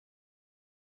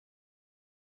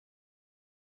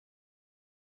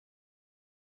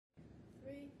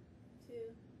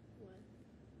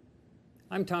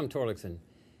I'm Tom Torlakson.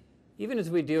 Even as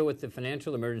we deal with the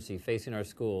financial emergency facing our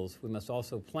schools, we must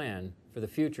also plan for the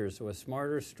future so a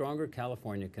smarter, stronger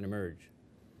California can emerge.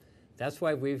 That's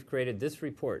why we've created this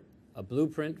report, a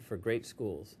blueprint for great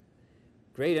schools.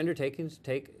 Great undertakings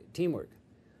take teamwork.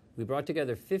 We brought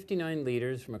together 59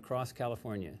 leaders from across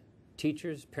California,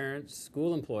 teachers, parents,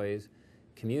 school employees,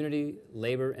 community,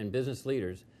 labor, and business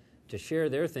leaders to share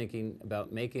their thinking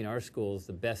about making our schools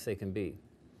the best they can be.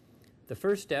 The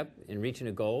first step in reaching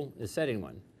a goal is setting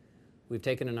one. We've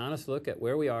taken an honest look at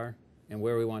where we are and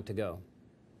where we want to go.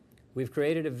 We've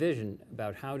created a vision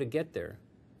about how to get there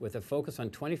with a focus on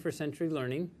 21st century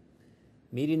learning,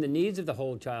 meeting the needs of the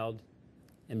whole child,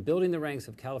 and building the ranks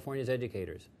of California's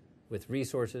educators with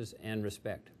resources and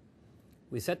respect.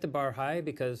 We set the bar high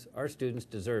because our students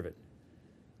deserve it.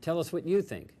 Tell us what you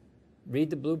think. Read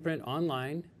the blueprint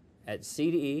online at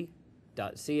cde.ca.gov.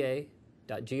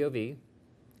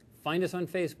 Find us on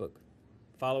Facebook,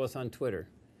 follow us on Twitter,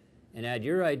 and add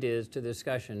your ideas to the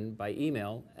discussion by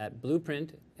email at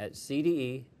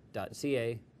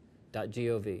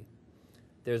blueprint@cde.ca.gov.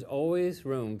 There's always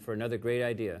room for another great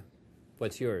idea.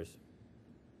 What's yours?